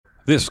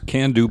This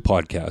Can Do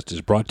podcast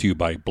is brought to you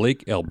by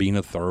Blake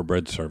Albina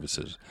Thoroughbred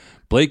Services.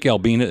 Blake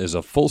Albina is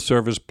a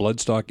full-service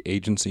bloodstock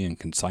agency and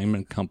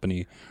consignment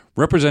company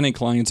representing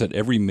clients at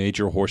every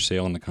major horse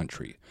sale in the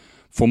country.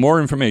 For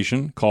more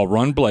information, call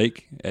Ron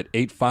Blake at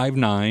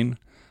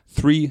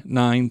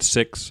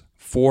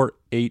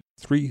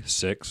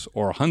 859-396-4836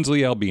 or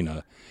Hunsley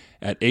Albina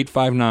at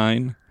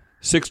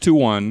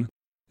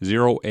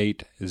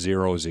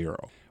 859-621-0800.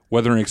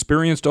 Whether an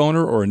experienced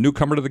owner or a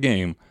newcomer to the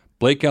game,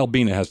 Blake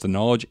Albina has the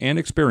knowledge and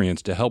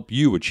experience to help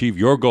you achieve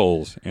your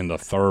goals in the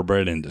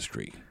thoroughbred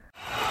industry.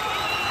 I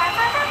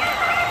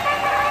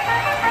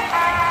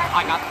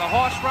got the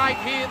horse right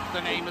here, the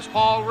name is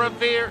Paul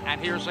Revere,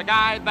 and here's a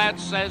guy that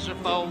says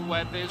if the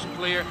weather is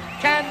clear,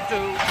 can do,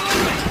 this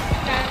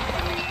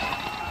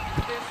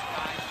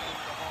guy says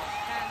the horse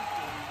can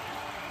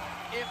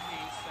do, if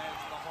he says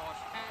the horse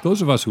can.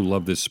 Those of us who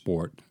love this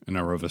sport and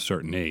are of a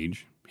certain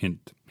age,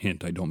 hint,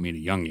 I don't mean a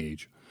young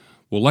age,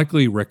 will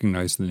likely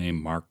recognize the name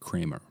Mark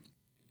Kramer.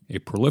 A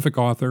prolific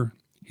author,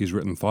 he's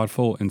written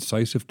thoughtful,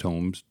 incisive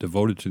tomes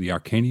devoted to the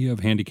arcana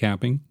of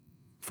handicapping,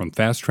 from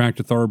Fast Track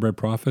to Thoroughbred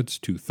Profits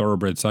to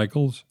Thoroughbred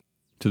Cycles,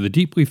 to the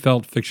deeply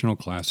felt fictional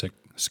classic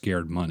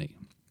Scared Money.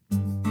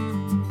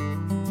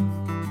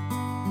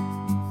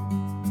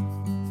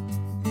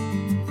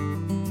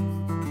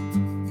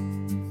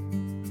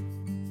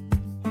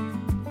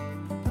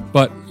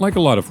 But, like a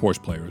lot of horse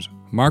players,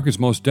 Mark is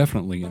most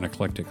definitely an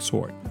eclectic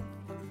sort.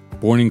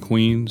 Born in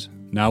Queens,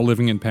 now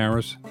living in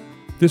Paris,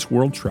 this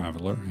world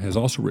traveler has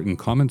also written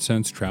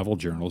common-sense travel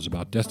journals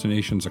about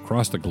destinations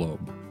across the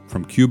globe,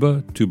 from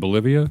Cuba to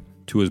Bolivia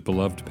to his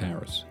beloved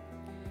Paris.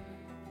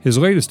 His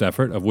latest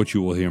effort, of which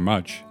you will hear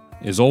much,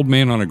 is Old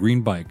Man on a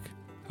Green Bike,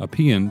 a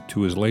paean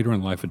to his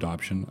later-in-life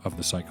adoption of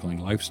the cycling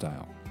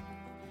lifestyle.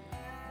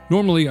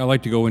 Normally, I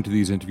like to go into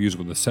these interviews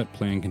with a set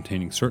plan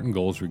containing certain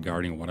goals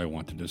regarding what I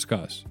want to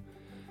discuss.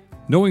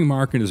 Knowing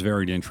Mark and his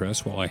varied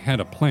interests, while I had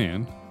a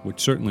plan, which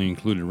certainly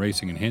included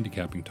racing and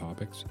handicapping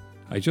topics,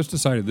 I just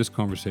decided this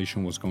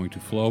conversation was going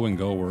to flow and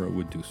go where it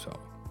would do so,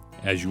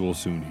 as you will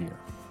soon hear.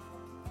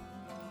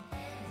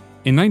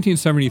 In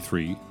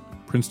 1973,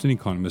 Princeton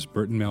economist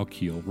Burton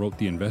Malkiel wrote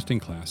the investing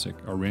classic,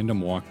 A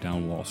Random Walk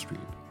Down Wall Street.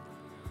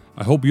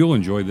 I hope you'll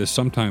enjoy this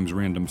sometimes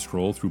random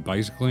stroll through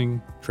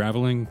bicycling,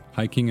 traveling,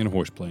 hiking, and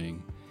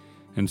horseplaying.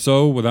 And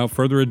so, without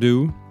further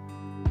ado,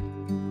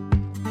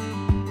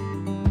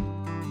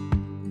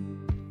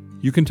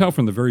 you can tell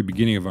from the very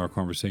beginning of our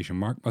conversation,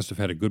 Mark must have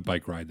had a good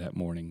bike ride that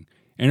morning.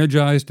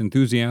 Energized,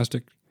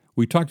 enthusiastic,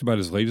 we talked about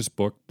his latest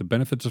book, The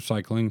Benefits of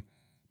Cycling,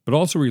 but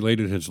also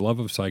related his love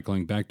of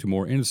cycling back to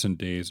more innocent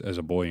days as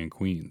a boy in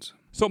Queens.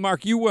 So,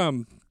 Mark, you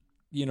I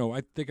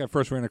think I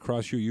first ran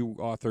across you. You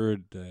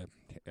authored,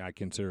 I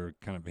consider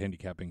kind of a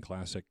handicapping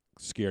classic,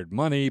 Scared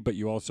Money, but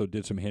you also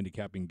did some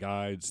handicapping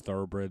guides,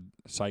 thoroughbred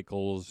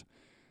cycles,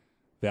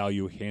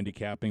 value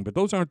handicapping. But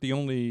those aren't the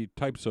only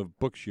types of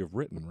books you've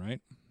written,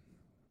 right?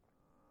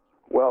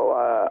 Well,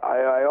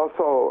 I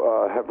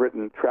also have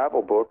written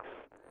travel books,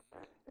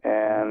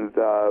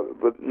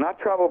 but not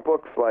travel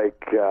books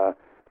like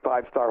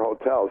five-star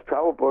hotels.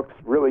 Travel books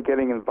really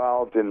getting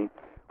involved in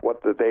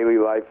what the daily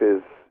life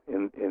is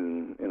in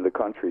the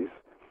countries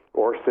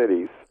or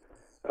cities.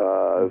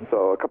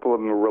 So a couple of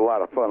them were a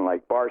lot of fun,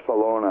 like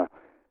Barcelona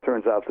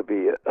turns out to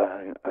be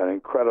an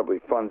incredibly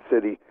fun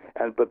city.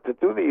 But to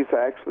do these,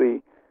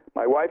 actually,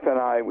 my wife and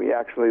I, we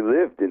actually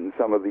lived in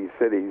some of these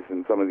cities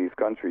and some of these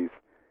countries,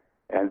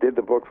 and did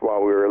the books while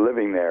we were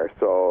living there.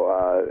 So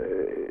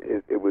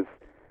it was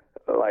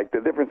like the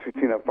difference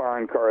between a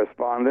foreign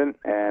correspondent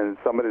and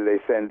somebody they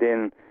send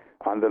in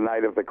on the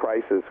night of the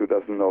crisis who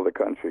doesn't know the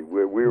country.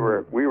 We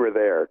were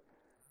there.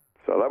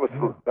 So that was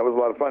a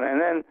lot of fun. And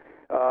then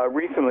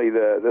recently,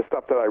 the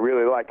stuff that I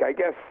really like, I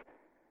guess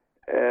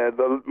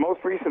the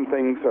most recent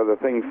things are the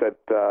things that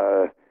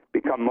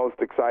become most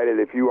excited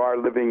if you are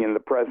living in the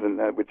present,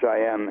 which I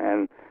am,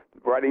 and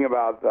writing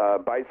about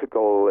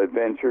bicycle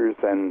adventures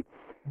and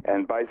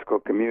bicycle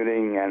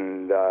commuting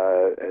and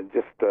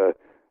just the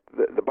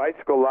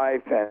bicycle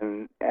life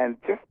and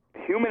just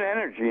human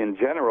energy in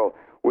general,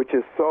 which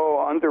is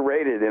so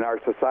underrated in our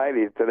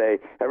society today.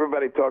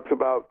 Everybody talks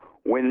about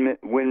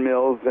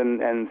windmills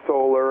and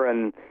solar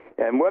and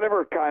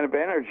whatever kind of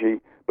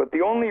energy, but the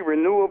only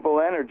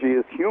renewable energy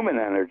is human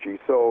energy.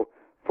 So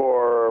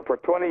for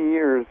 20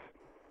 years,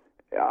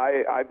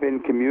 I've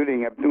been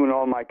commuting. I'm doing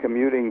all my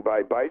commuting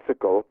by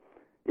bicycle,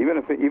 even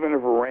if it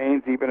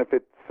rains, even if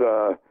it's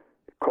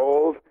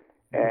cold,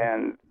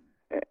 and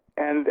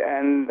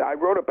I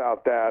wrote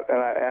about that,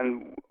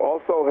 and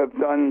also have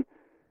done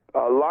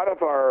a lot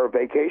of our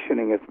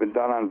vacationing has been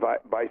done on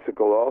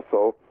bicycle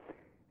also,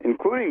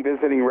 including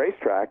visiting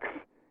racetracks,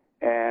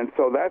 and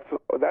so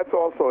that's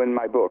also in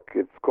my book.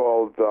 It's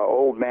called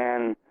Old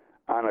Man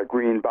on a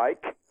Green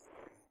Bike,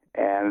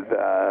 and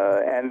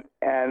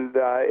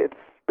it's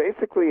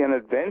basically an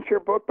adventure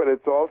book, but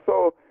it's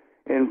also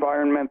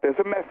environment. There's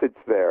a message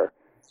there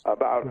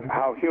about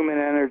how human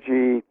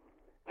energy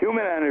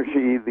human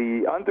energy,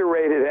 the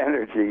underrated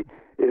energy,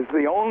 is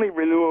the only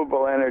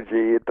renewable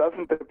energy. It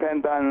doesn't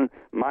depend on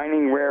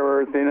mining rare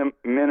earth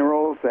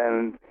minerals,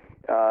 and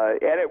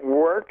it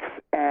works.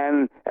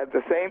 And at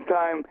the same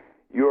time,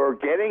 you're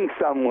getting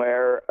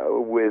somewhere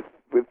with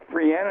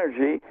free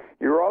energy.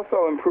 You're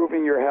also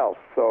improving your health,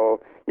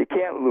 so you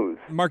can't lose.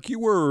 Mark, you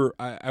were,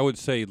 I would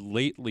say,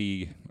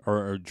 lately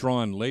or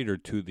drawn later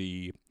to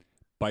the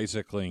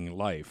bicycling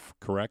life,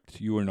 correct?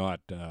 You were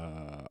not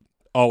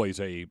always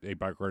a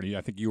biker.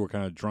 I think you were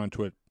kind of drawn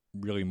to it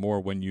really more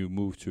when you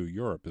moved to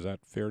Europe. Is that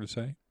fair to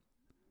say?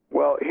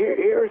 Well,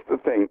 here's the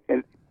thing.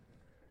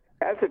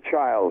 As a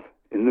child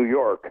in New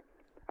York,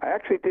 I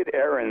actually did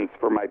errands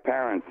for my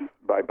parents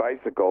by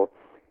bicycle.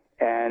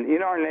 And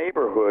in our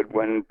neighborhood,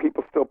 when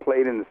people still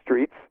played in the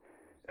streets,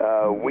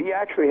 we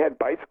actually had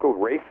bicycle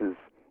races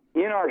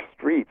in our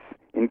streets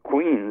in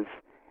Queens.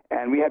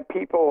 And we had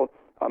people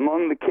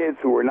among the kids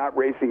who were not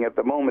racing at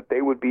the moment.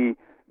 They would be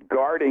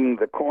guarding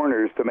the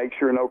corners to make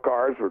sure no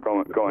cars were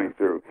going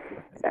through.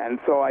 And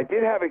so I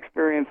did have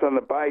experience on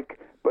the bike,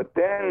 but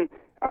then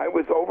I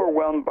was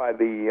overwhelmed by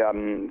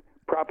the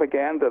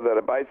propaganda that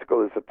a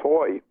bicycle is a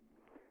toy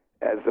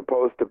as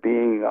opposed to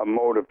being a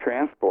mode of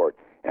transport.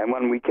 And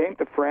when we came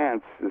to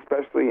France,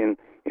 especially in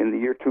the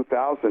year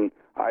 2000,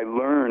 I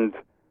learned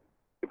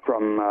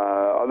from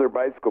other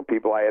bicycle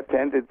people. I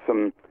attended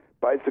some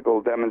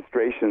bicycle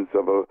demonstrations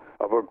of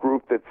a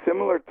group that's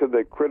similar to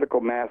the critical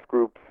mass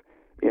groups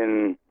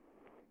in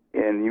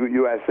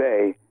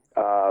USA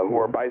who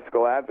are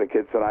bicycle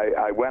advocates, and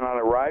I went on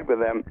a ride with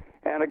them.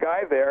 And a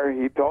guy there,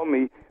 he told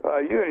me,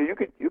 you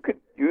could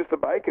use the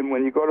bike and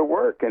when you go to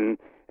work, and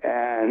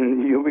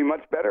you'll be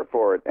much better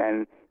for it.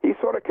 And he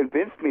sort of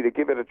convinced me to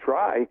give it a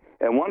try.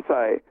 And once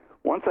I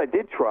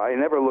did try, I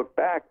never looked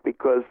back,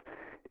 because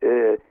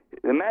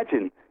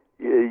imagine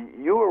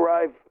you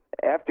arrive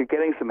after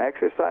getting some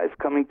exercise,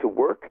 coming to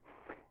work,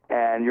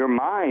 and your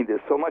mind is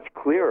so much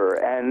clearer.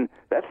 And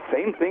that's the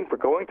same thing for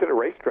going to the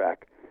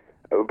racetrack,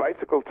 a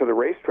bicycle to the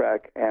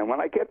racetrack. And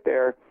when I get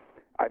there,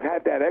 I've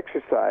had that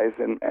exercise,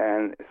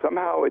 and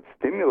somehow it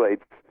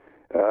stimulates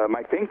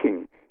my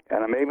thinking,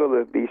 and I'm able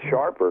to be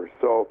sharper.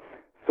 So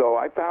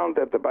I found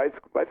that the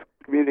bicycle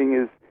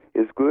commuting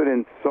is good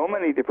in so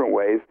many different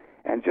ways,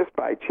 and just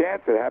by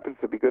chance it happens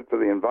to be good for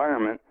the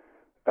environment.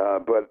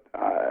 But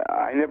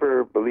I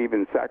never believe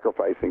in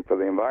sacrificing for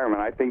the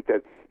environment. I think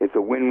that it's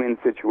a win-win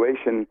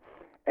situation,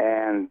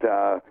 and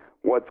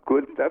what's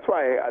good. That's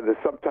why the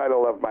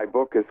subtitle of my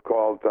book is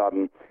called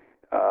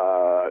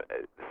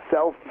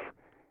Self.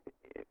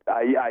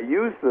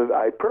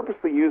 I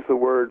purposely use the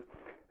word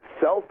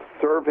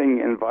self-serving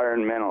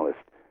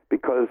environmentalist,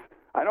 because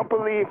I don't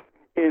believe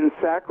in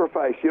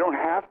sacrifice. You don't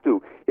have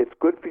to. It's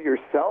good for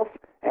yourself,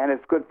 and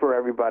it's good for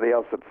everybody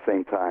else at the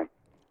same time.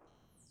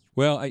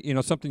 Well,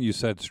 something you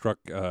said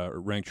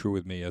rang true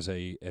with me as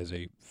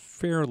a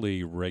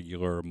fairly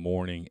regular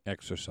morning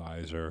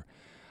exerciser.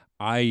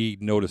 I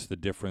notice the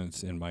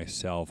difference in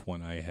myself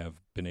when I have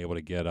been able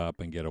to get up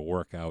and get a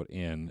workout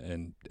in,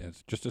 and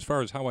just as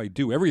far as how I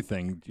do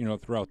everything,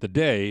 throughout the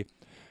day,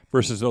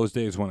 versus those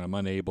days when I'm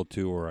unable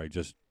to, or I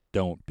just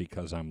don't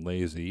because I'm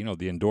lazy.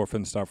 The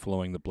endorphins start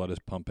flowing, the blood is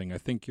pumping. I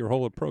think your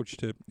whole approach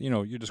to,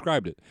 you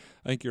described it.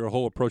 I think your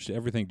whole approach to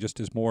everything just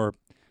is more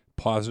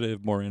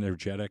positive, more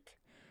energetic.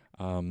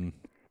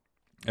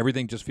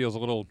 Everything just feels a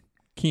little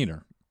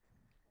keener.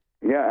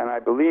 Yeah, and I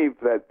believe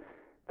that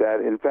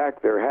in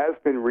fact there has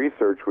been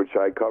research, which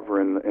I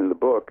cover in the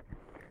book,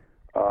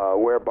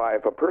 whereby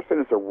if a person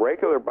is a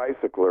regular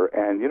bicycler,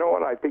 and you know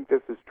what, I think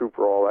this is true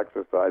for all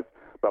exercise,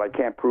 but I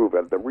can't prove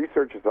it. The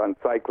research is on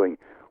cycling.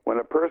 When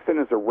a person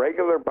is a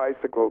regular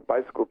bicycle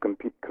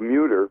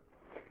commuter,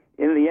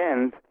 in the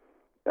end,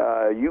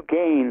 you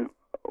gain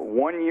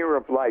 1 year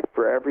of life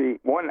for every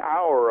 1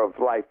 hour of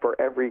life for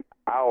every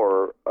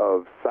hour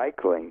of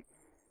cycling.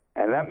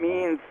 And that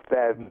means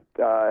that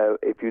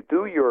if you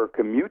do your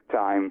commute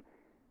time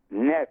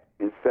net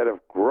instead of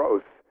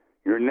gross,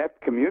 your net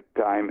commute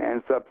time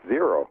ends up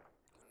zero.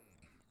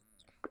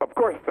 Of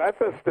course, that's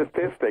a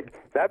statistic.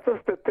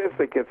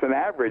 It's an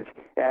average.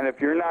 And if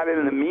you're not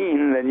in the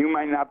mean, then you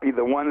might not be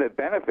the one that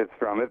benefits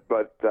from it,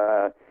 but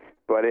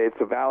it's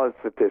a valid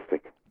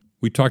statistic.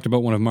 We talked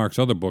about one of Mark's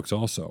other books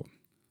also.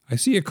 I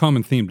see a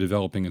common theme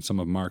developing in some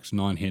of Mark's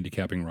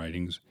non-handicapping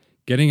writings: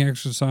 getting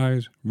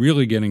exercise,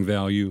 really getting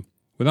value,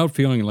 without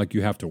feeling like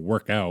you have to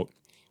work out,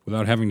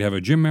 without having to have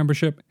a gym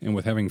membership, and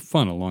with having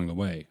fun along the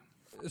way.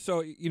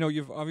 So,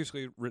 you've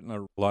obviously written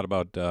a lot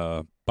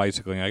about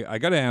bicycling. I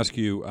got to ask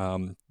you,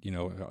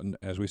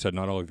 as we said,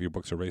 not all of your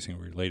books are racing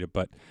related,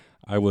 but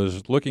I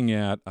was looking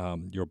at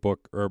your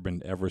book,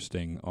 Urban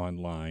Everesting,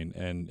 online,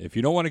 and if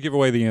you don't want to give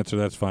away the answer,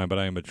 that's fine, but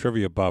I am a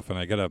trivia buff, and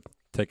I got to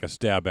take a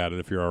stab at it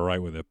if you're all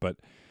right with it. But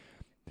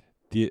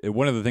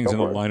one of the things in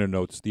the liner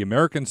notes, the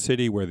American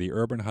city where the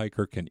urban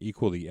hiker can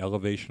equal the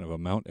elevation of a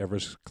Mount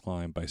Everest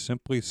climb by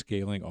simply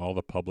scaling all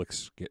the public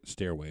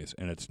stairways,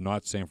 and it's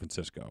not San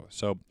Francisco.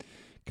 So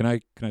can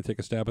I take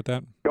a stab at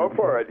that? Go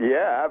for it.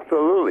 Yeah,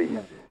 absolutely.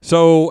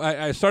 So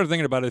I started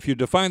thinking about it. If you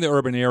define the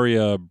urban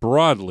area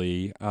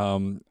broadly,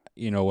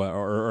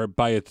 or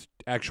by its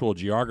actual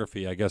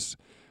geography, I guess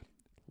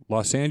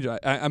Los Angeles.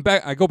 I'm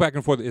back. I go back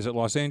and forth. Is it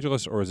Los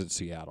Angeles or is it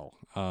Seattle?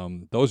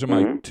 Those are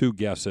my two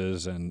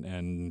guesses,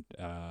 and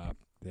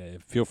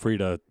feel free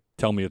to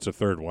tell me it's a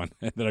third one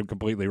and that I'm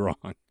completely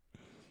wrong.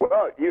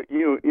 Well,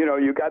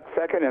 you got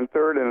second and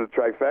third in the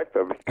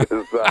trifecta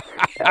because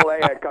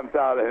L.A. comes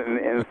out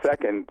in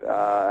second.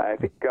 I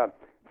think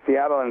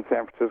Seattle and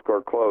San Francisco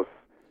are close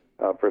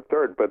for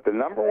third. But the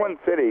number one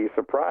city,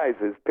 surprise,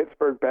 is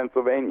Pittsburgh,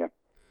 Pennsylvania.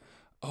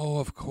 Oh,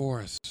 of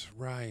course.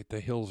 Right. The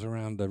hills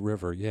around the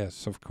river.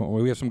 Yes, of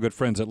course. We have some good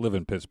friends that live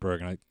in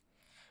Pittsburgh, and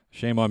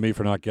shame on me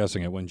for not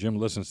guessing it. When Jim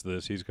listens to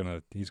this, he's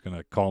gonna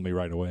call me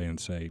right away and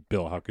say,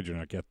 "Bill, how could you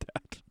not get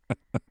that?"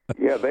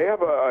 Yeah, they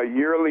have a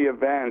yearly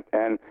event,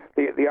 and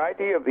the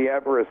idea of the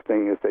Everest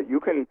thing is that you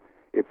can,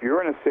 if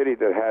you're in a city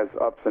that has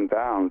ups and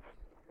downs,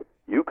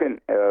 you can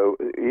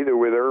either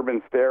with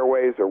urban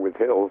stairways or with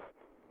hills,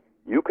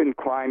 you can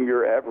climb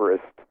your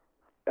Everest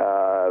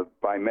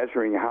by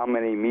measuring how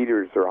many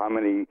meters or how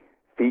many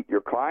feet you're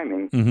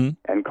climbing,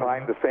 and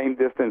climb the same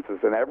distance as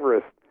an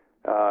Everest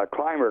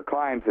climber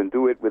climbs, and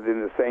do it within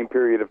the same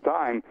period of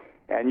time,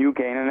 and you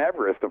gain an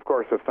Everest. Of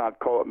course, it's not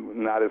cold,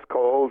 not as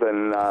cold,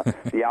 and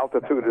the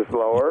altitude is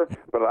lower.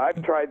 But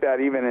I've tried that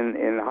even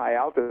in high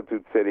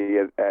altitude city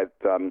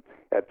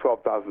at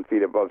 12,000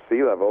 feet above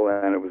sea level,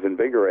 and it was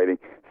invigorating.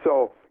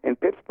 So in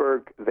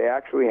Pittsburgh, they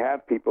actually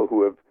have people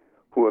who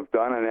have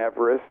done an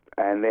Everest,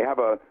 and they have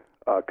a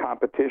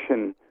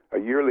competition, a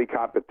yearly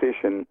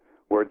competition,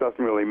 where it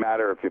doesn't really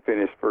matter if you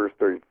finish first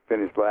or you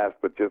finish last,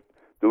 but just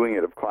doing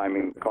it of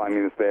climbing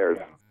the stairs.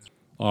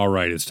 All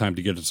right, it's time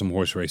to get to some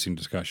horse racing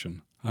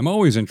discussion. I'm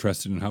always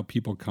interested in how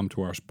people come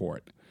to our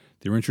sport,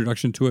 their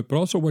introduction to it, but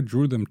also what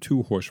drew them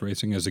to horse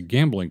racing as a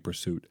gambling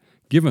pursuit,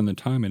 given the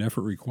time and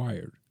effort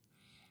required.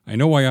 I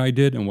know why I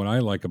did and what I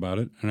like about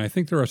it, and I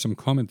think there are some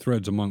common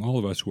threads among all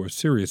of us who are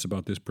serious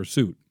about this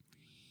pursuit.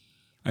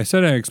 I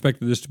said I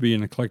expected this to be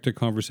an eclectic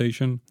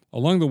conversation.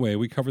 Along the way,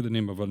 we covered the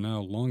name of a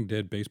now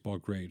long-dead baseball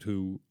great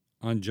who,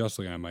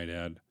 unjustly I might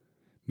add,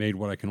 made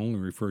what I can only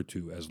refer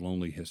to as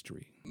lonely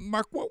history.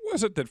 Mark, what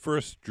was it that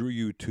first drew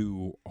you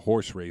to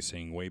horse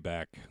racing way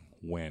back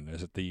when?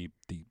 Is it the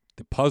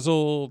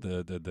puzzle,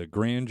 the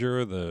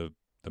grandeur, the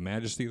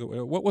majesty?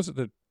 What was it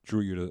that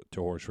drew you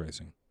to horse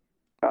racing?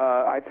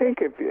 I think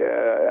if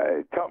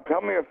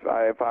tell me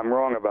if I'm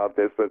wrong about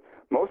this, but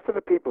most of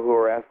the people who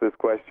are asked this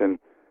question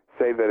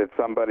say that it's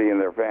somebody in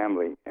their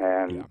family,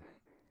 and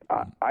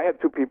I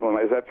had two people.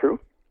 Is that true?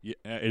 Yeah,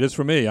 it is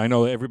for me. I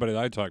know everybody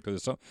that I talked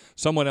to,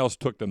 someone else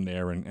took them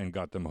there and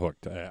got them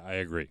hooked. I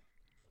agree.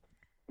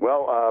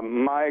 Well,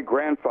 my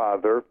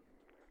grandfather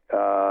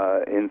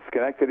in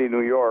Schenectady,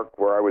 New York,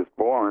 where I was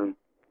born,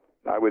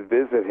 I would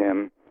visit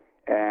him,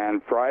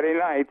 and Friday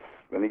nights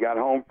when he got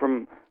home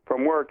from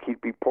work, he'd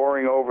be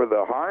poring over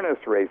the harness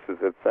races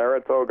at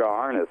Saratoga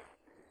Harness,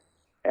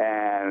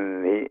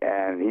 and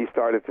he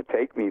started to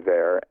take me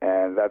there,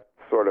 and that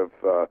sort of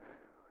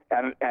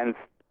and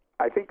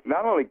I think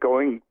not only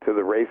going to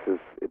the races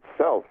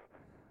itself,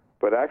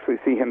 but actually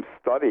see him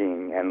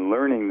studying and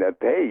learning that,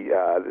 hey,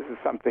 this is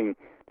something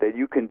that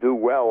you can do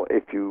well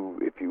if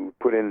you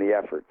put in the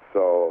effort.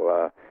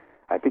 So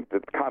I think the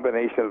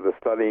combination of the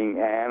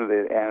studying and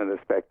the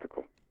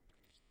spectacle.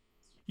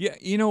 Yeah,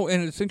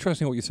 and it's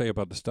interesting what you say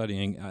about the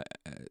studying.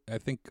 I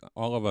think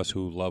all of us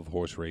who love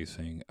horse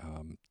racing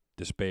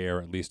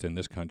despair, at least in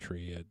this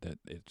country, that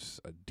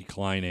it's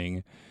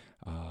declining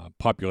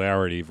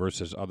popularity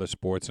versus other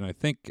sports. And I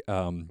think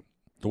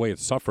the way it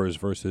suffers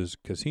versus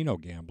casino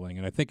gambling.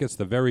 And I think it's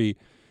the very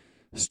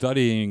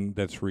studying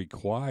that's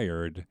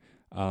required,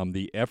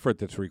 the effort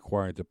that's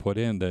required to put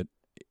in, that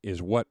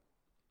is what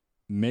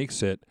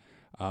makes it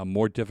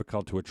more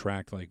difficult to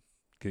attract, like,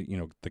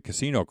 the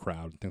casino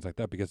crowd and things like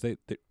that, because they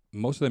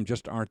most of them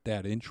just aren't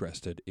that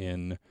interested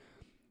in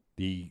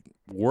the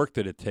work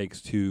that it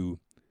takes to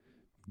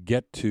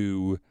get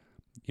to,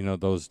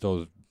 those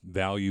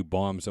value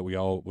bombs that we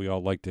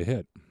all like to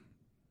hit.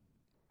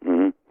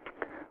 Mm-hmm.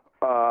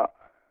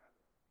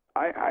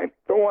 I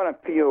don't want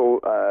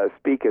to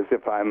speak as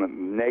if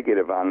I'm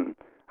negative on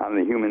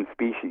the human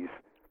species,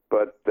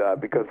 but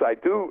because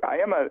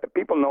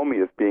people know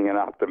me as being an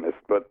optimist,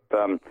 but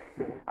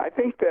I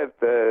think that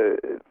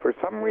for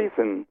some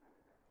reason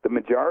the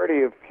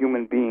majority of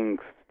human beings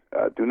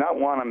do not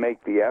want to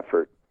make the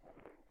effort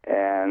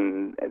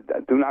and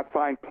do not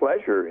find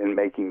pleasure in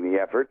making the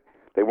effort.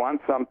 They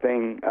want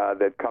something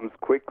that comes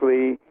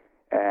quickly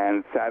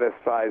and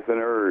satisfies an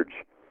urge.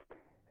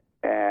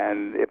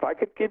 And if I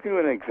could give you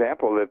an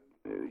example that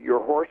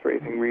your horse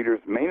racing readers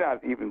may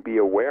not even be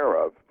aware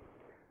of,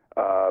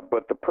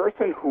 but the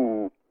person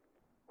who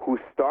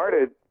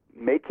started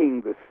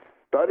making the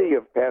study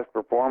of past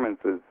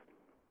performances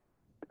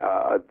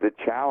the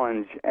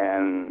challenge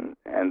and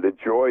the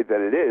joy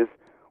that it is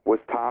was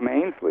Tom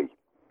Ainsley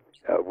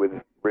with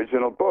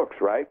original books,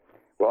 right?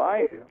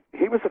 Well,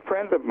 he was a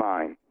friend of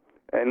mine,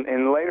 and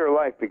in later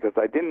life, because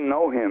I didn't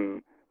know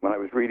him when I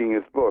was reading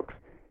his books.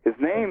 His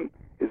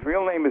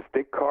real name is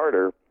Dick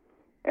Carter,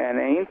 and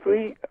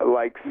Ainsley,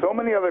 like so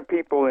many other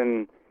people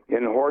in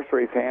in horse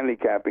race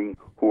handicapping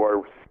who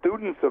are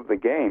students of the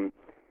game.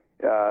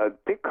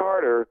 Dick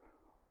Carter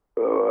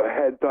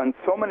had done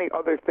so many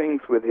other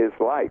things with his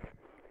life.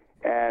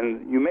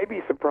 And you may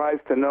be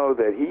surprised to know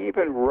that he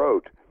even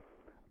wrote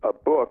a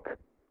book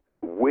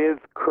with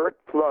Curt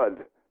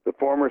Flood, the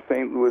former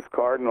St. Louis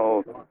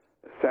Cardinal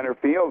center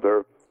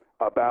fielder,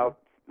 about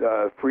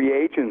free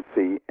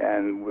agency.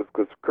 And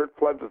because Curt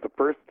Flood was the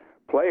first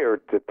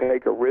player to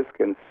take a risk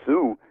and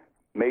sue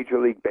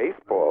Major League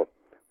Baseball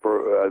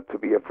for to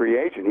be a free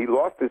agent. He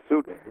lost his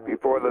suit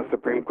before the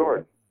Supreme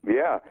Court.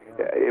 Yeah,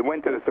 it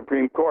went to the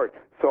Supreme Court.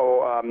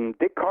 So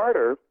Dick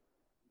Carter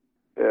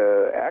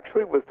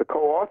actually was the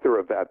co-author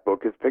of that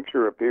book. His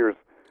picture appears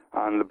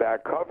on the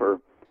back cover,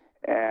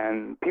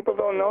 and people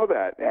don't know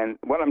that. And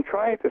what I'm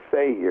trying to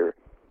say here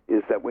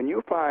is that when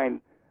you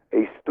find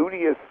a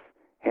studious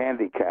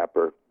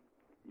handicapper,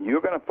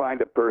 you're going to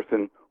find a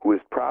person who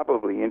is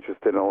probably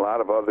interested in a lot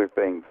of other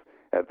things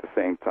at the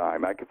same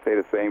time. I could say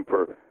the same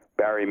for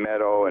Barry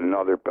Meadow and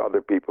other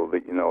people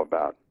that you know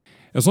about.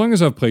 As long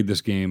as I've played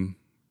this game,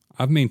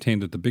 I've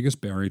maintained that the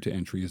biggest barrier to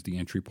entry is the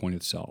entry point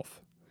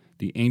itself,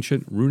 the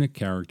ancient runic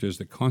characters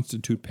that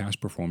constitute past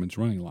performance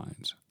running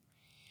lines.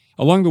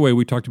 Along the way,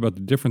 we talked about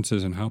the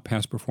differences in how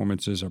past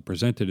performances are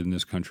presented in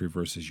this country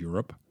versus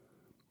Europe.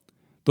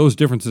 Those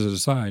differences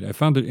aside, I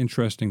found it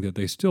interesting that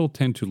they still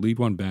tend to lead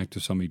one back to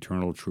some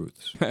eternal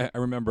truths. I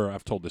remember,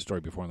 I've told this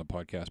story before on the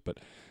podcast, but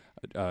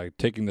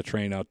taking the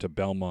train out to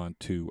Belmont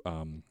to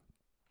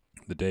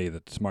the day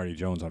that Smarty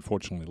Jones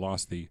unfortunately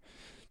lost the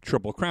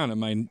Triple Crown,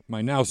 and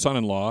my now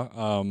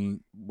son-in-law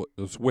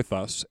was with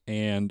us,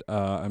 and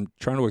I'm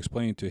trying to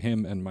explain to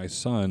him and my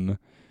son,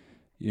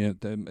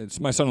 it's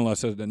my son-in-law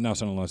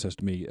says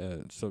to me,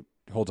 so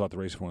holds out the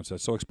race form and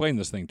says, so explain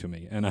this thing to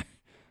me, and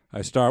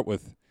I start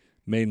with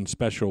maiden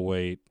special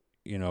weight,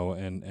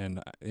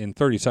 and in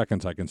 30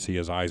 seconds I can see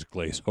his eyes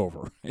glaze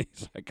over.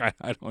 He's like,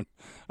 I don't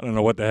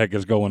know what the heck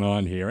is going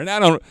on here, and I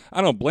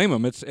don't blame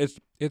him.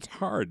 It's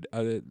hard.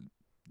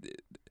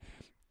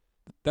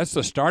 That's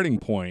the starting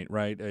point,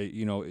 right?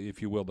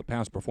 If you will, the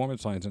past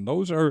performance lines, and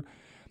those are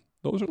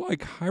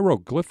like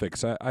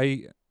hieroglyphics.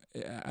 I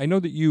know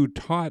that you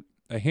taught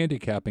a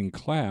handicapping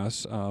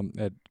class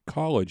at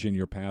college in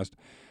your past.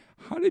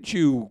 How did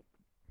you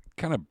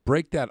kind of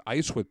break that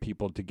ice with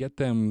people to get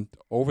them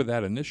over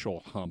that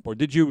initial hump, or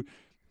did you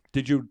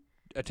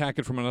attack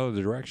it from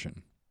another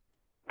direction?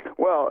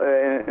 Well,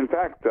 in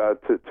fact,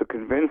 to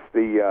convince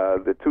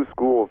the two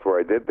schools where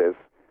I did this,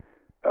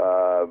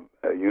 a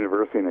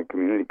university and a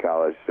community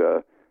college,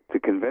 to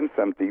convince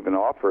them to even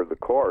offer the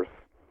course,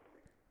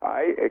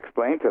 I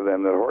explained to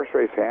them that horse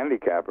race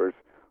handicappers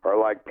are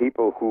like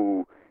people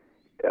who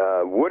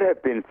would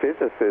have been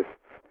physicists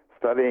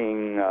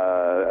studying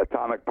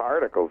atomic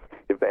particles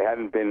if they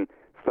hadn't been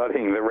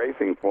studying the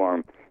racing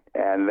form,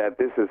 and that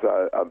this is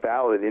a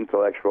valid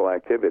intellectual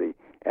activity.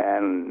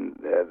 And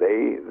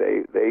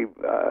they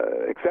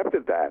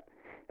accepted that.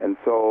 And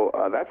so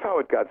that's how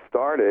it got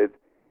started.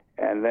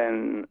 And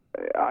then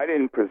I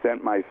didn't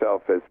present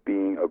myself as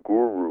being a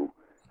guru,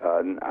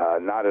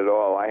 not at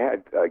all. I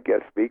had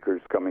guest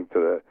speakers coming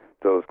to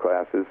those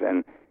classes,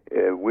 and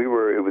it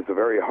was a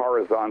very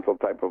horizontal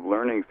type of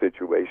learning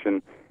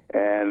situation.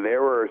 And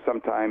there were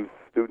sometimes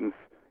students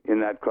in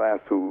that class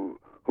who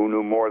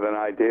knew more than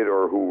I did,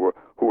 or who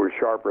were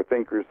sharper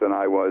thinkers than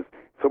I was.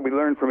 So we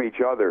learned from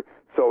each other.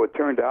 So it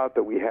turned out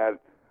that we had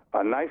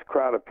a nice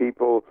crowd of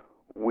people.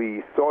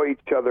 We saw each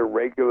other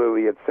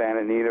regularly at Santa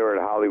Anita or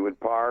at Hollywood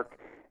Park,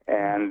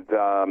 and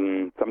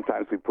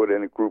sometimes we put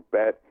in a group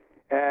bet.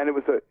 And it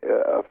was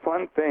a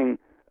fun thing,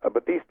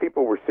 but these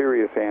people were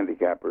serious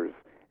handicappers,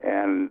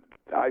 and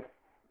I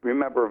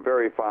remember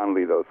very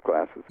fondly those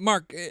classes.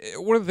 Mark,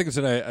 one of the things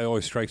that I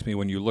always strikes me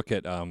when you look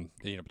at,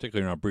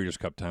 particularly around Breeders'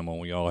 Cup time, when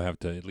we all have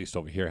to, at least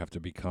over here, have to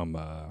become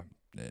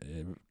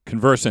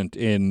conversant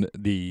in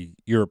the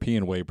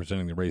European way of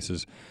presenting the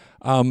races.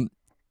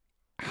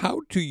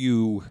 How do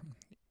you,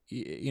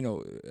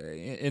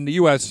 in the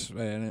U.S.,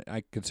 and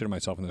I consider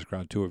myself in this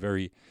crowd too, are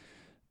very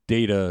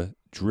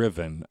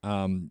data-driven,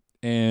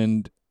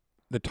 and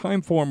the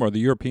time form or the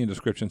European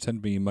descriptions tend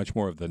to be much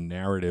more of the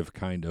narrative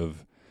kind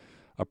of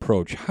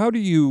approach. How do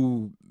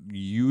you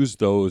use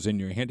those in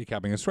your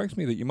handicapping? It strikes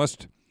me that you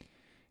must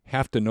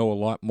have to know a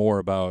lot more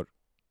about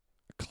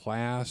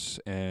class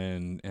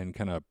and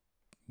kind of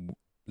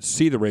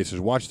see the races,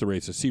 watch the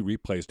races, see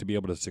replays to be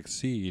able to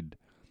succeed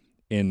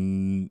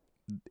in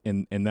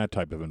that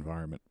type of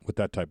environment with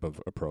that type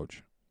of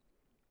approach.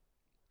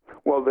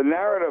 Well, the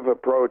narrative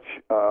approach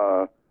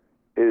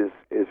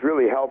is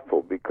really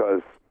helpful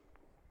because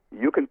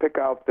you can pick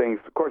out things.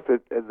 Of course,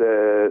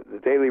 the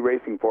daily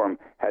racing form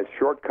has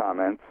short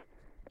comments,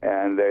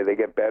 and they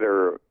get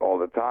better all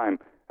the time.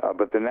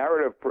 But the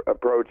narrative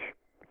approach,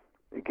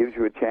 it gives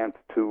you a chance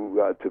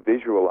to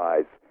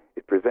visualize.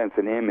 It presents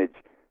an image.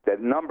 That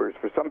numbers,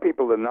 for some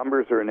people, the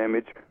numbers are an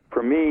image.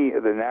 For me,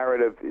 the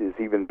narrative is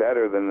even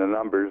better than the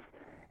numbers,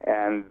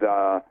 and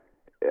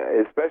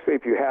especially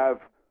if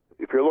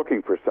you're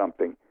looking for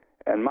something.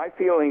 And my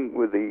feeling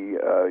with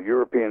the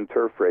European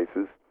turf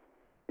races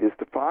is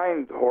to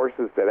find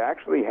horses that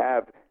actually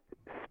have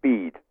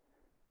speed.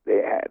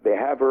 They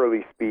have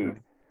early speed.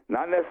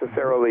 Not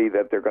necessarily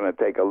that they're going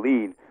to take a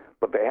lead,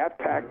 but they have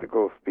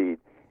tactical speed.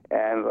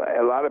 And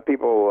a lot of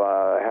people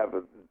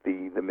have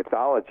the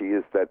mythology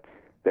is that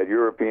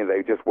Europeans,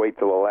 they just wait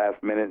till the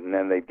last minute and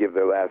then they give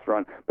their last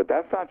run. But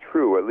that's not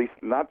true, at least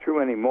not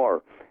true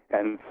anymore.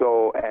 And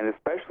so, and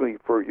especially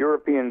for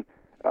European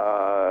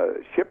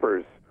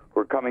shippers who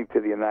are coming to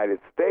the United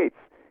States,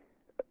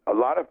 a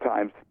lot of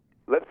times,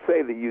 let's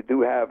say that you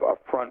do have a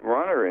front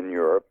runner in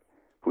Europe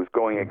who's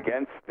going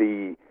against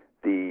the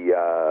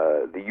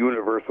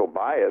universal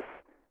bias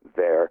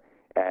there,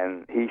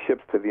 and he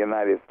ships to the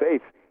United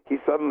States. He's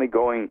suddenly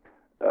going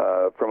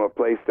from a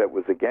place that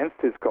was against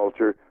his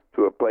culture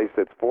to a place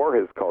that's for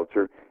his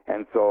culture,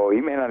 and so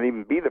he may not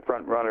even be the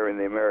front runner in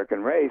the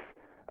American race,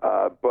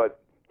 but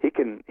he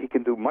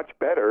can do much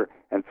better.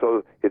 And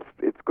so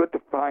it's good to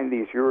find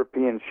these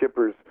European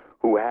shippers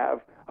who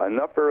have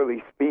enough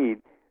early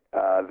speed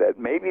that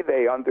maybe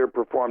they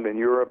underperformed in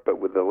Europe, but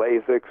with the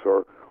Lasix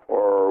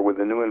or with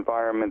the new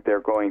environment,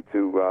 they're going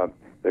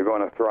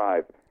to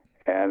thrive.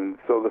 And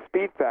so the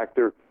speed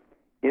factor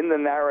in the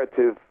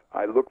narrative,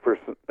 I look for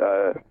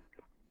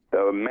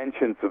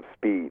mentions of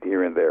speed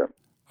here and there.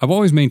 I've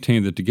always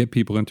maintained that to get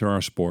people into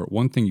our sport,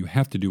 one thing you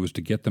have to do is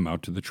to get them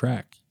out to the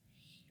track.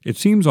 It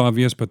seems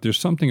obvious, but there's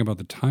something about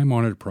the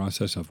time-honored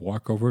process of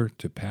walkover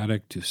to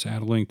paddock to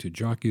saddling to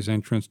jockey's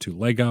entrance to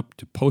leg up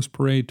to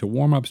post-parade to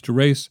warm-ups to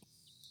race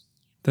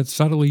that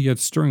subtly yet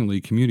stirringly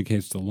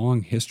communicates the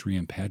long history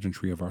and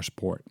pageantry of our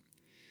sport.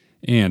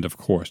 And, of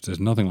course, there's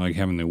nothing like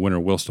having the winner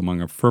whilst among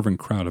a fervent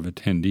crowd of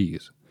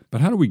attendees. But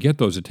how do we get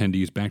those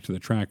attendees back to the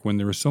track when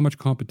there is so much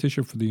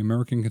competition for the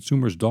American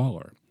consumer's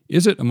dollar?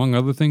 Is it, among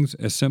other things,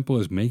 as simple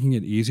as making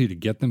it easy to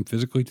get them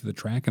physically to the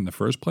track in the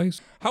first place?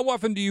 How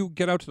often do you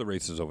get out to the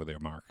races over there,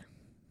 Mark?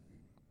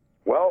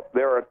 Well,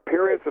 there are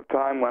periods of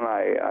time when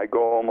I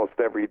go almost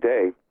every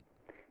day.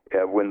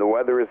 When the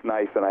weather is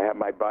nice and I have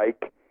my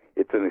bike,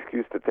 it's an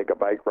excuse to take a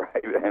bike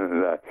ride,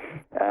 and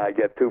I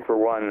get 2 for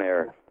 1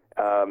 there.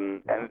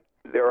 And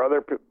there are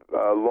other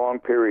long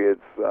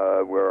periods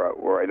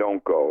where I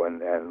don't go,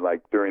 and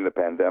like during the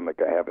pandemic,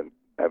 I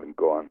haven't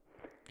gone.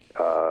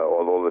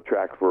 Although the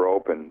tracks were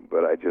open,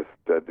 but I just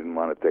didn't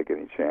want to take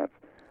any chance.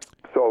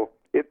 So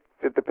it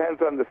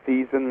depends on the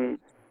season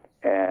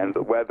and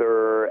the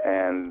weather,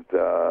 and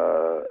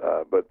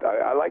but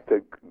I like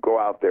to go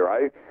out there.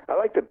 I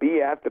like to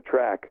be at the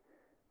track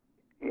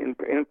in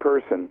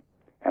person,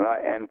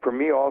 and for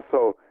me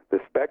also the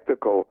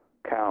spectacle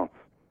counts.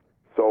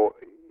 So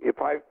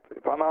if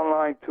I'm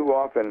online too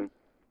often,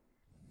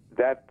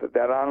 that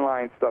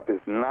online stuff is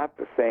not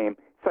the same.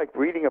 It's like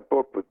reading a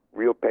book with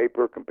real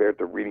paper compared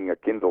to reading a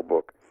Kindle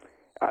book.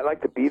 I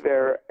like to be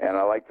there, and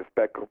I like the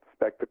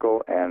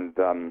spectacle, and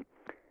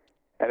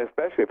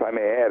especially, if I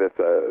may add,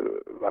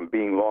 I'm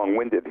being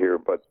long-winded here,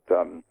 but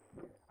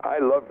I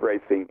love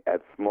racing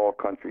at small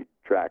country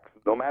tracks,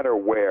 no matter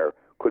where.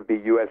 Could be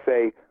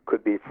USA,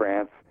 could be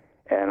France,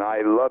 and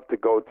I love to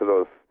go to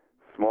those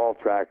small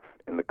tracks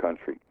in the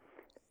country.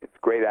 It's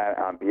great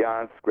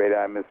ambiance, great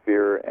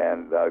atmosphere,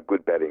 and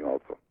good betting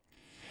also.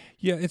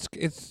 Yeah,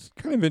 it's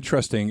kind of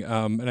interesting,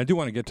 and I do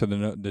want to get to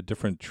the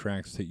different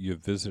tracks that you've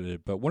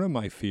visited, but one of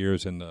my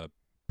fears in the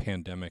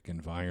pandemic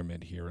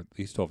environment here, at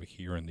least over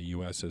here in the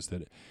U.S., is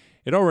that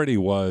it already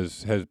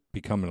has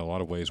become in a lot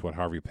of ways what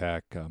Harvey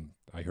Pack,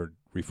 I heard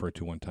referred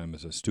to one time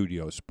as a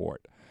studio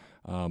sport.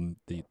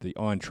 The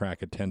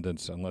on-track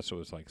attendance, unless it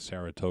was like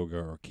Saratoga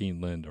or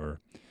Keeneland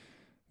or,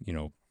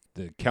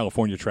 the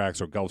California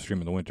tracks or Gulfstream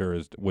in the winter,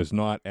 was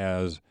not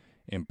as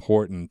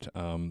important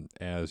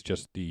as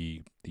just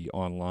the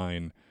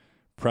online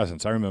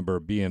presence. I remember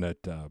being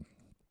at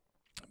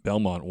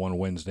Belmont one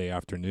Wednesday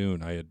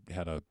afternoon. I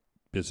had a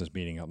business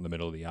meeting out in the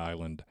middle of the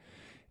island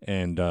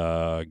and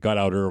got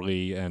out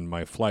early, and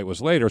my flight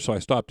was later, so I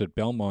stopped at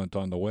Belmont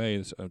on the way.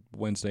 This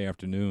Wednesday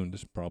afternoon.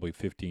 This is probably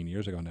 15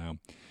 years ago now.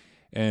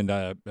 And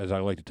as I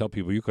like to tell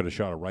people, you could have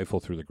shot a rifle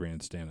through the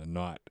grandstand and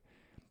not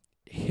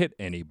hit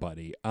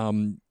anybody.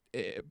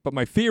 But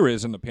my fear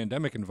is in the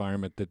pandemic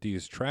environment that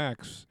these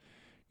tracks,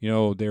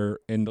 they're,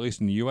 and at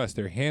least in the U.S.,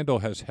 their handle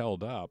has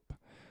held up.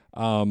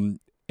 And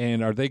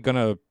are they going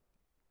to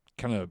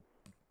kind of,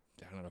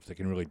 I don't know if they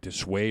can really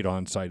dissuade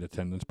on-site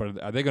attendance,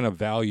 but are they going to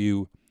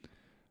value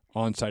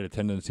on-site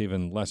attendance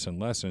even less and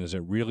less? And is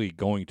it really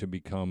going to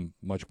become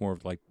much more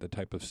of like the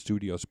type of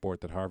studio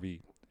sport that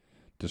Harvey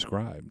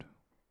described?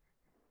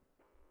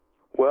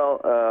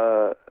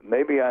 Well,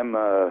 maybe I'm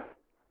a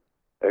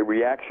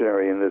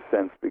reactionary in this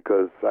sense,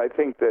 because I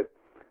think that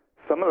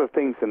some of the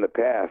things in the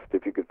past,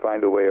 if you could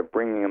find a way of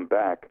bringing them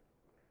back,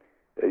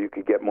 you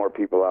could get more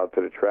people out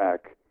to the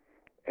track.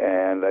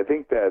 And I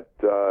think that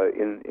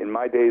in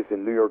my days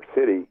in New York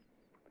City,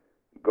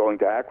 going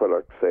to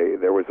Aqueduct, say,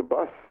 there was a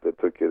bus that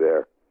took you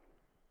there.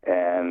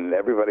 And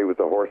everybody was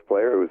a horse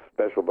player. It was a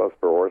special bus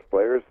for horse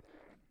players.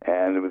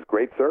 And it was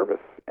great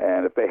service.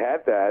 And if they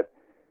had that,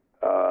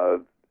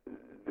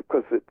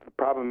 because the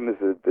problem is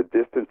that the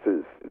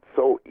distances, it's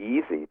so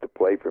easy to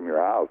play from your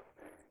house.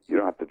 you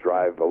don't have to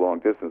drive a long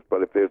distance.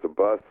 But if there's a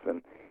bus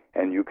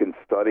and you can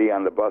study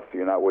on the bus, so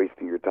you're not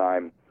wasting your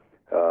time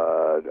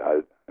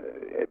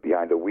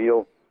behind a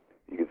wheel.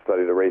 You can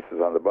study the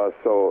races on the bus.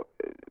 So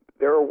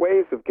there are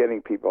ways of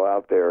getting people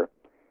out there.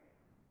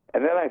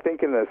 And then I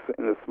think in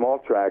the small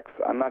tracks,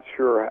 I'm not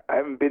sure. I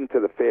haven't been to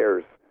the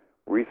fairs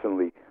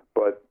recently,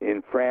 but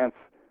in France,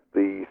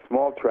 the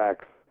small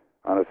tracks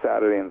on a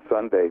Saturday and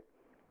Sunday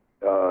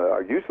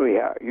are usually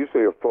are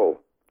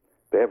full.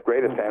 They have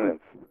great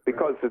attendance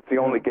because it's the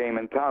only game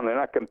in town. They're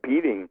not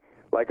competing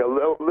like a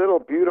little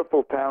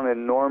beautiful town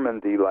in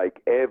Normandy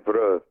like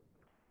Évreux,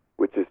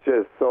 which is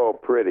just so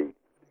pretty.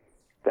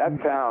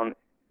 That town,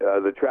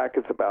 the track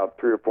is about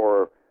 3 or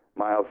 4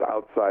 miles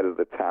outside of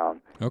the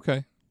town.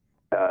 Okay.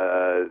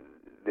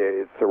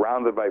 It's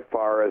surrounded by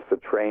forests. A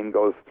train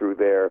goes through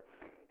there.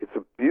 It's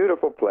a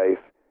beautiful place,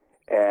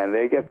 and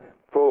they get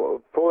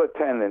full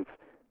attendance.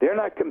 They're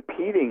not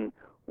competing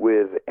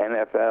with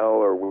NFL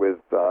or with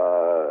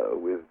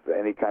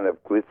any kind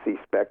of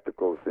glitzy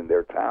spectacles in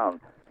their town,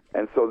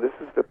 and so this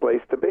is the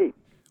place to be.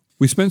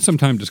 We spent some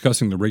time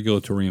discussing the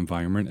regulatory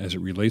environment as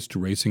it relates to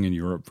racing in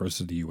Europe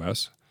versus the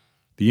U.S.,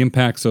 the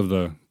impacts of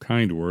the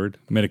kind word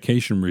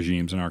medication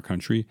regimes in our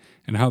country,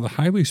 and how the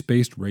highly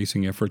spaced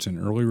racing efforts and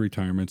early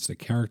retirements that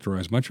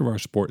characterize much of our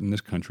sport in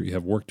this country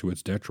have worked to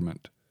its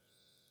detriment.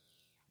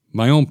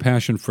 My own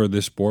passion for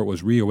this sport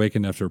was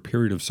reawakened after a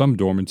period of some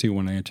dormancy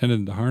when I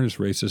attended the harness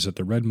races at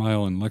the Red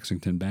Mile in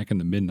Lexington back in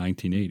the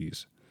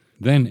mid-1980s.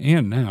 Then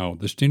and now,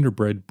 the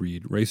standardbred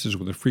breed races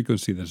with a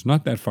frequency that's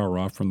not that far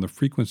off from the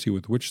frequency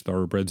with which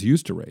thoroughbreds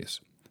used to race.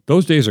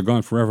 Those days are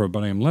gone forever,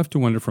 but I am left to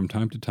wonder from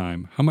time to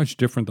time how much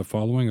different the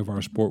following of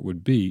our sport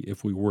would be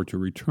if we were to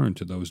return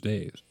to those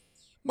days.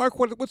 Mark,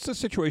 what's the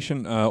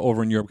situation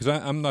over in Europe?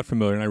 Because I'm not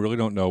familiar, and I really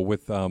don't know,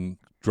 with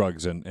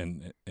drugs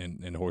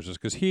and horses.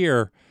 Because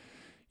here,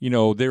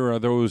 there are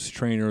those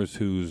trainers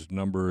whose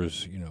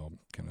numbers,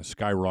 kind of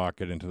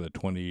skyrocket into the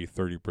 20,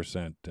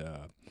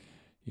 30%,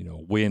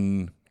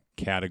 win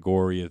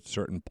category at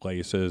certain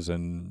places.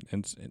 And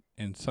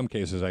in some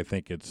cases, I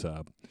think it's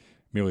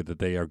merely that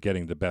they are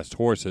getting the best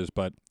horses.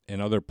 But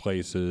in other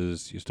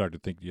places, you start to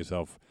think to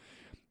yourself,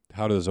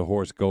 how does a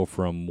horse go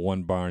from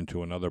one barn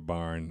to another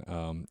barn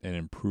and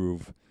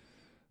improve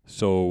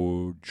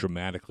so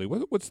dramatically?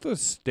 What's the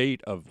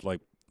state of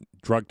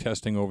drug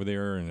testing over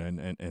there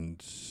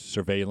and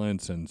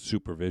surveillance and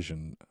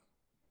supervision?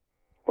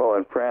 Well,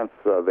 in France,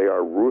 they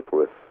are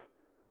ruthless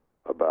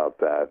about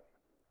that.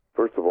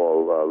 First of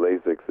all,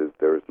 Lasix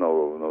there's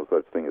no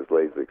such thing as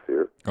Lasix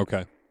here.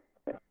 Okay.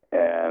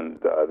 And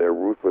they're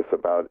ruthless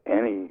about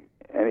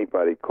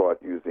anybody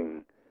caught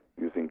using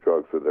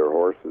drugs with their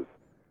horses.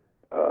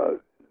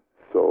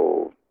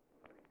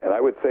 And I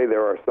would say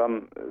there are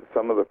some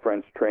of the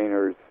French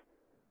trainers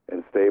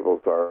and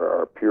stables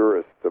are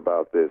purists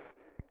about this.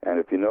 And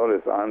if you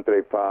notice,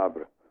 André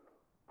Fabre,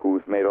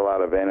 who's made a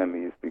lot of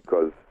enemies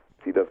because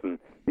he's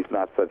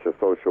not such a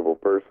sociable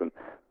person,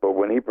 but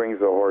when he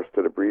brings a horse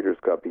to the Breeders'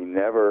 Cup, he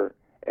never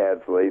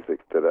adds Lasix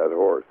to that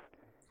horse.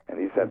 And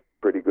he's had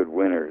pretty good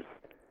winners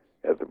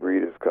at the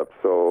Breeders' Cup.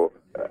 So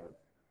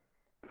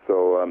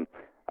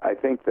I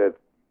think that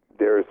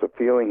there's a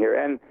feeling here.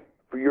 And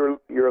for your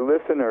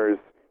listeners,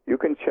 you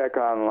can check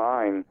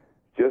online.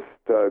 Just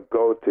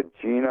go to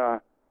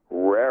Gina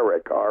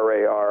Rarick,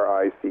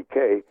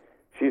 R-A-R-I-C-K.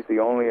 She's the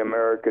only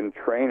American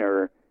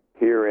trainer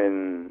here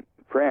in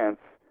France.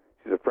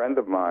 She's a friend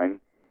of mine,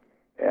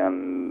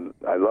 and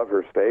I love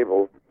her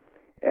stable.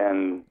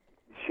 And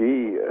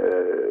she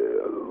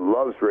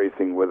loves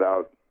racing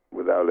without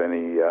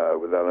any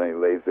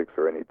Lasix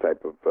or any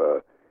type of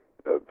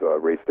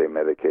race day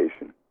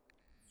medication.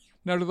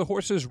 Now, do the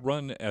horses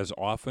run as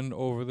often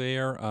over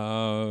there?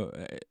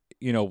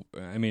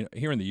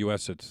 Here in the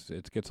U.S.,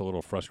 it gets a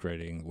little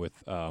frustrating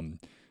with.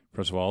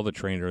 First of all, the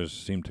trainers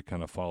seem to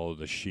kind of follow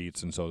the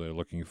sheets, and so they're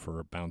looking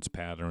for bounce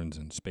patterns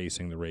and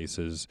spacing the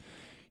races.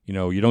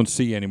 You don't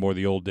see anymore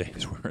the old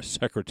days where a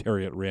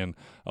Secretariat ran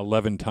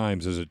 11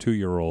 times as a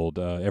 2-year-old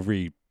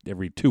every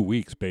 2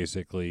 weeks,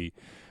 basically.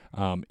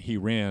 He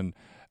ran.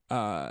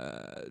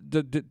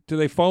 Do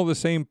they follow the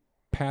same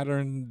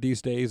pattern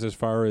these days as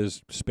far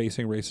as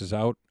spacing races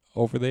out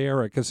over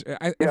there? Because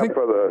I think.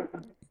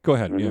 Go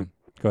ahead. Mm-hmm. Yeah,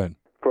 go ahead.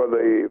 For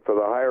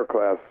the higher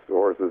class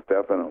horses,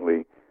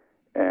 definitely.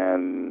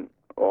 And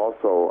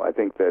also, I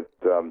think that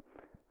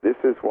this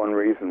is one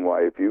reason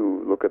why, if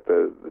you look at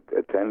the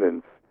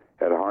attendance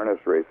at harness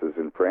races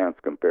in France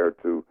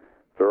compared to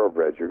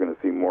thoroughbreds, you're going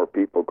to see more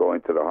people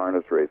going to the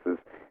harness races,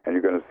 and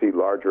you're going to see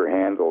larger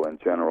handle in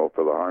general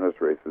for the harness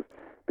races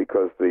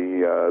because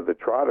the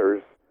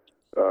trotters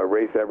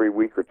race every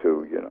week or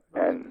two,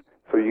 and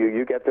so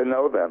you get to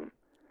know them.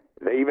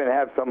 They even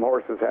have some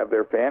horses have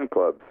their fan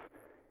clubs.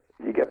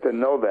 You get to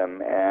know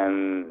them,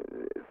 and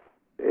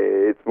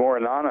it's more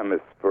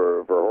anonymous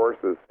for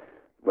horses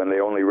when they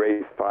only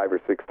race 5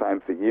 or 6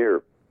 times a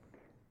year.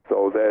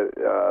 So that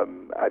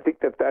I think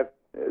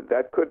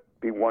that could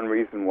be one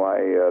reason why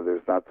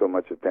there's not so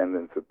much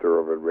attendance at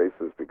thoroughbred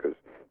races, because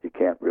you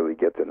can't really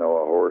get to know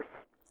a horse.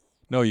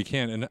 No, you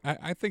can't, and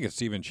I think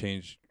it's even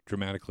changed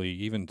dramatically,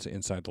 even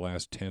inside the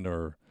last 10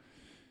 or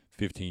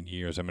 15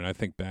 years. I mean, I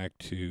think back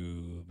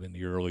to in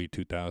the early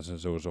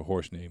 2000s, there was a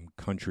horse named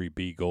Country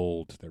B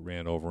Gold that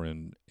ran over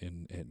and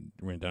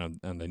ran down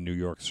on the New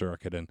York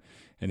circuit,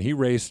 and he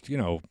raced,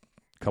 a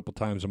couple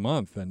times a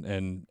month,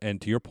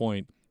 and to your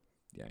point,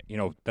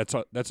 that's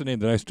a name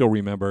that I still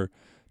remember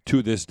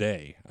to this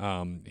day.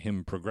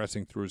 Him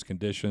progressing through his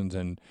conditions,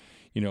 and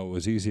it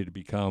was easy to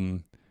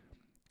become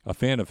a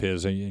fan of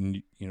his.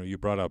 And you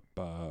brought up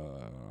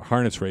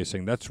harness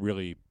racing. That's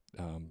really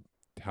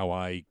how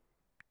I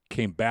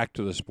came back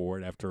to the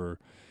sport after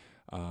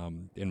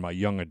in my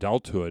young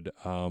adulthood.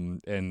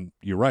 And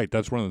you're right.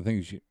 That's one of the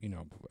things.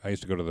 I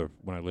used to go to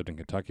when I lived in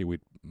Kentucky.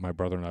 My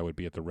brother and I would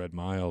be at the Red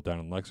Mile down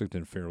in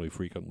Lexington fairly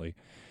frequently,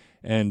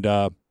 and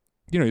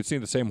you'd see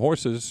the same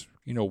horses,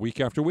 week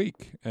after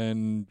week,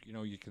 and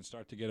you can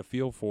start to get a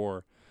feel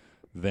for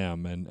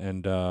them.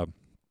 And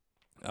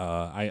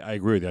I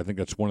agree with you. I think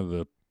that's one of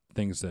the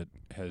things that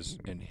has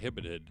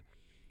inhibited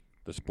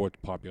the sport's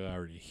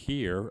popularity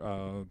here,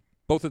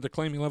 both at the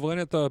claiming level and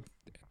at the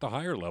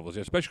higher levels,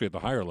 especially at the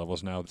higher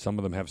levels now. Some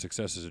of them have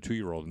success as a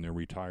 2-year-old, and they're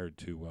retired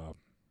to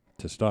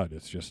stud.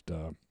 It's just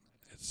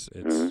it's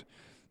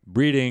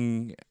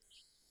breeding.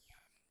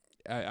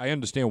 I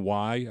understand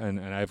why, and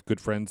I have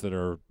good friends that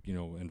are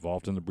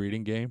involved in the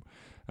breeding game,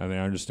 and I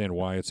understand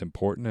why it's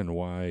important and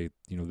why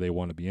they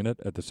want to be in it.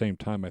 At the same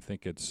time, I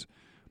think it's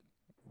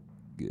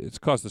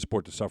caused the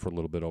sport to suffer a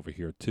little bit over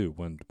here too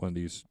when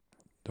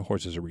the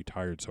horses are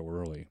retired so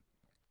early.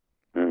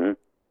 Mm-hmm.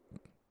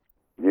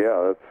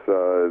 Yeah,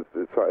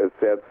 it's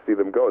sad to see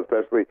them go.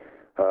 Especially,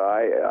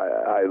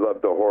 I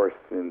loved a horse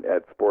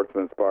at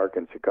Sportsman's Park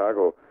in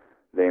Chicago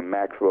named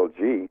Maxwell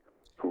G,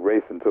 who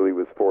raced until he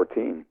was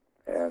 14.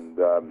 And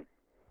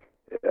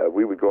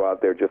we would go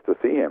out there just to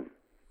see him.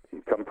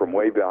 He'd come from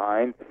way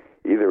behind.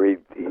 Either he'd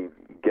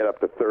get up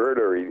to third,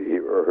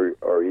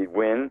 or he'd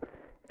win.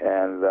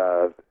 And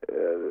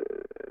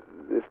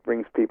this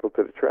brings people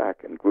to the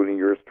track, including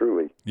yours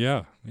truly.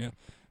 Yeah.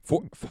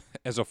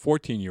 As a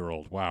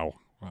 14-year-old, wow,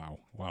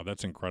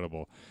 that's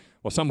incredible.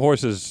 Well, some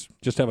horses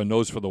just have a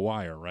nose for the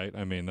wire, right?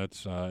 I mean,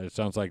 that's it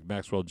sounds like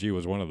Maxwell G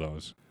was one of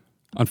those.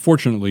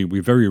 Unfortunately, we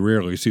very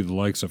rarely see the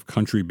likes of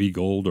Country B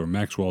Gold or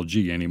Maxwell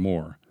G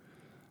anymore.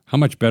 How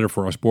much better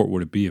for our sport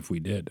would it be if we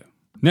did?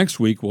 Next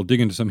week, we'll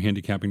dig into some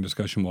handicapping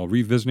discussion while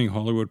revisiting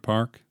Hollywood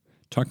Park,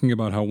 talking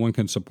about how one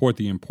can support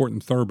the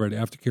important thoroughbred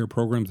aftercare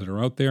programs that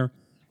are out there,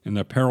 and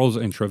the perils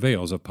and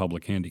travails of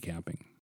public handicapping.